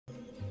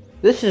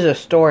This is a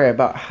story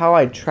about how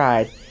I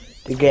tried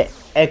to get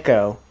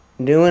Echo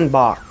new in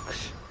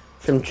box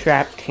from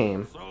Trap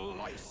Team.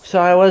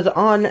 So I was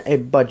on a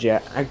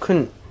budget. I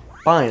couldn't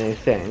buy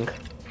anything.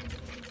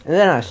 And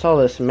then I saw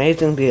this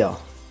amazing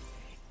deal.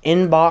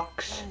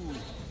 Inbox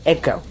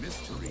Echo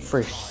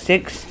for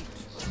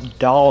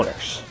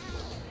 $6.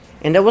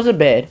 And it was a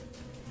bid.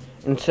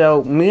 And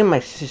so me and my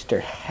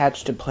sister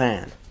hatched a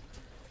plan.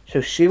 So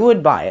she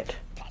would buy it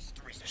for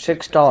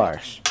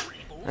 $6.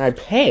 And I'd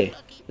pay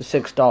the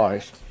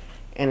 $6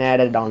 and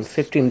added on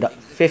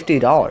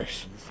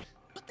 $50.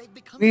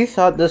 We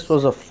thought this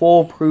was a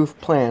foolproof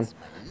plan.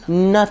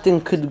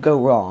 Nothing could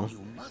go wrong,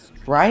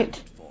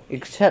 right?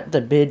 Except the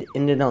bid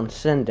ended on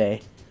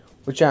Sunday,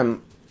 which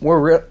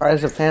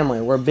as a family,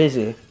 we're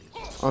busy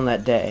on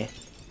that day.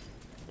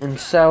 And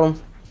so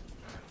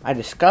I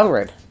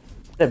discovered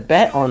the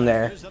bet on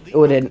there,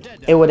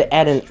 it would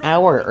add an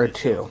hour or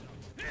two.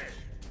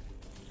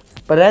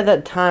 But at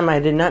that time, I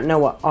did not know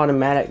what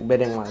automatic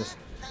bidding was.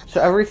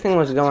 So everything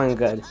was going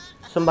good.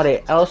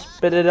 Somebody else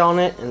bidded on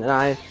it, and then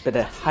I bid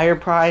a higher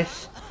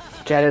price,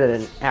 which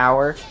added an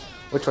hour,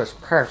 which was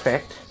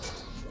perfect.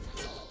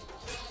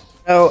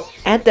 So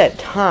at that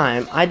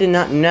time, I did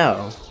not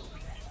know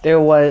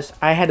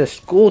I had a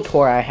school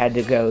tour I had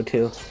to go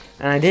to,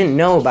 and I didn't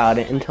know about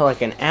it until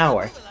like an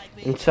hour.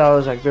 And so I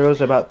was like, there was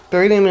about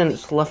 30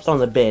 minutes left on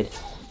the bid,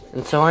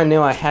 and so I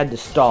knew I had to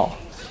stall.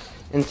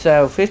 And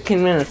so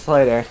 15 minutes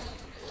later,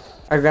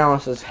 our grandma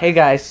says, "Hey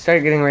guys,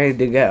 start getting ready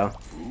to go."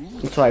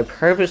 And so I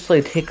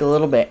purposely take a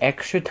little bit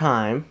extra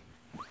time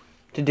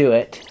to do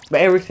it, but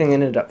everything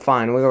ended up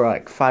fine. We were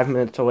like 5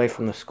 minutes away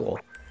from the school.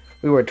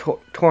 We were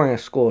touring a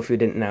school, if you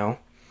didn't know.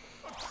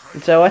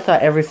 And so I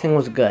thought everything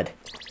was good.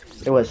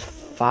 There was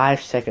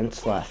 5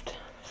 seconds left.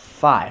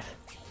 5,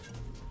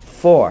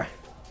 4,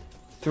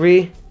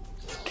 3,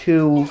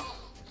 2,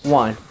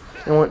 1.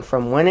 It went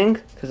from winning,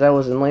 because I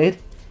was in lead,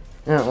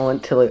 and it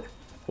went to like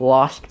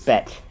lost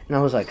bet. And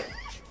I was like,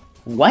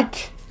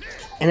 what?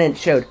 And it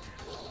showed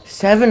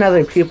 7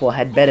 other people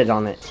had betted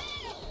on it.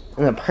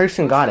 And the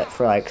person got it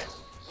for like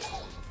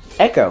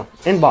Echo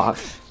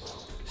inbox.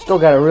 Still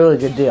got a really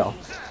good deal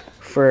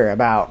for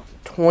about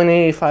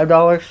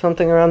 $25,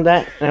 something around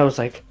that. And I was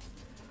like,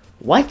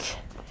 what?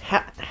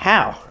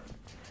 How?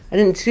 I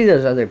didn't see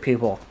those other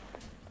people.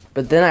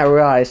 But then I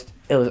realized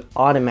it was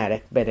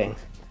automatic bidding.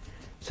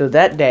 So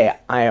that day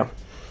I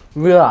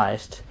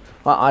realized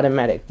what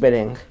automatic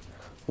bidding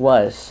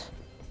was.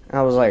 And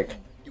I was like,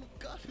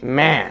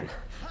 man,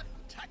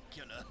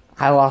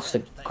 I lost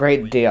a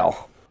great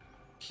deal.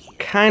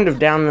 Kind of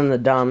down in the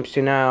dumps,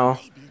 you know.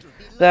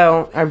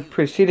 Though, I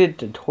proceeded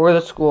to tour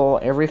the school.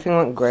 Everything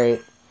went great.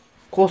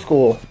 Cool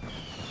school.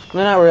 And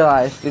then I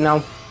realized, you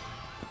know,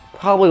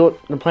 probably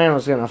the plan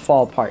was going to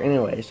fall apart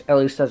anyways. At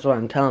least that's what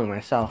I'm telling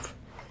myself.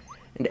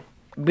 And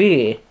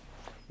B,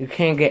 you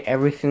can't get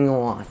everything you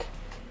want.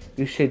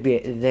 You should be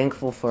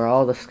thankful for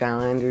all the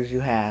Skylanders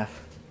you have.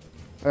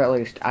 Or at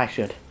least I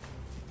should.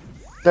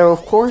 Though,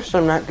 of course,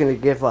 I'm not going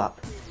to give up.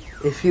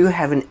 If you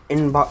have an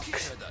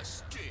inbox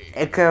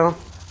Echo,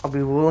 I'll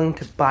be willing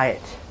to buy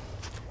it.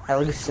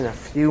 At least in a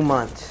few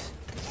months.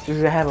 If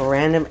you have a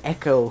random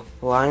Echo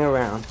lying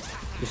around,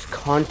 just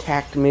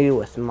contact me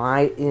with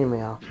my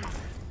email.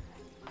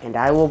 And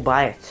I will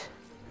buy it.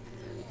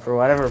 For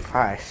whatever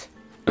price.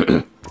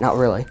 Not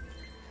really.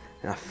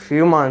 In a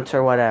few months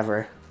or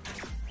whatever.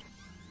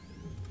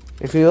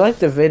 If you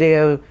liked the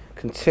video,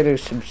 consider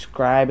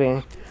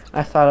subscribing.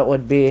 I thought it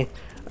would be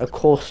a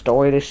cool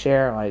story to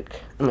share. Like,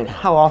 I mean,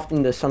 how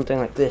often does something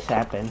like this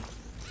happen?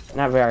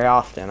 Not very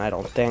often, I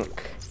don't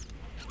think.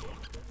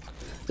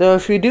 So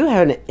if you do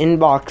have an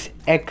inbox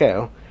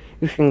Echo,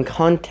 you can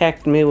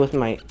contact me with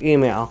my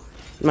email.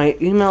 My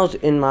email's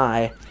in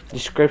my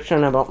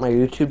description about my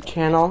YouTube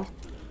channel.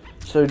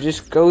 So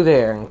just go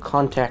there and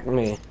contact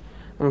me.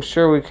 I'm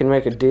sure we can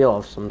make a deal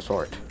of some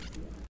sort.